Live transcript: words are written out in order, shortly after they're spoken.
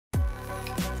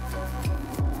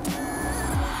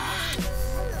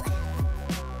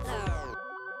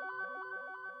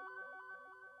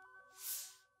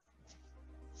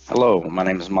Hello, my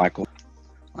name is Michael.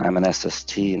 I am an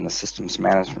SST in the systems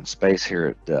management space here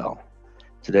at Dell.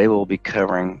 Today we'll be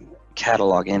covering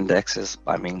catalog indexes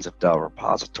by means of Dell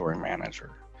Repository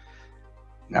Manager.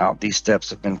 Now, these steps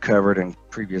have been covered in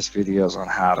previous videos on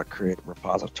how to create a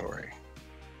repository.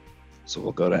 So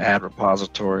we'll go to Add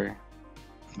Repository.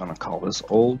 I'm going to call this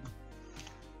Old.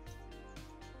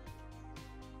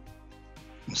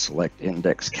 And select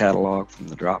Index Catalog from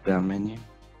the drop-down menu.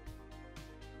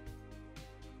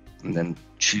 And then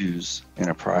choose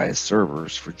Enterprise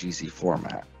Servers for GZ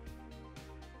format.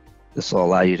 This will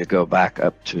allow you to go back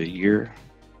up to a year.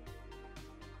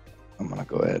 I'm going to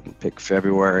go ahead and pick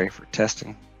February for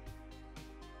testing.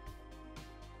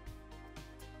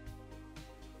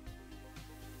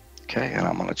 Okay, and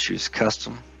I'm going to choose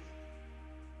Custom.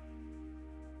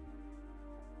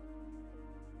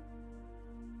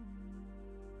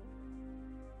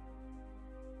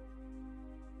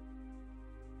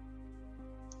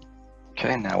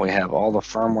 Okay, now we have all the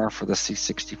firmware for the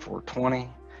C6420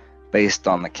 based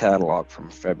on the catalog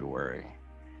from February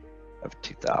of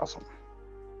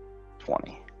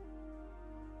 2020.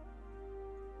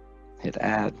 Hit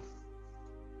Add.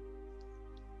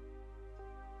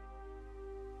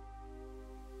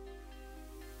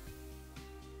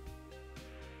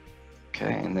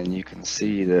 Okay, and then you can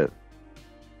see that,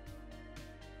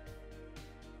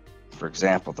 for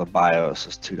example, the BIOS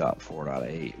is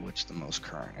 2.4.8, which the most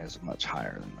current is much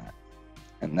higher than that.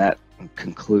 And that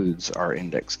concludes our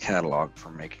index catalog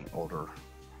for making older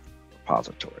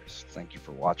repositories. Thank you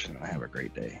for watching and have a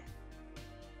great day.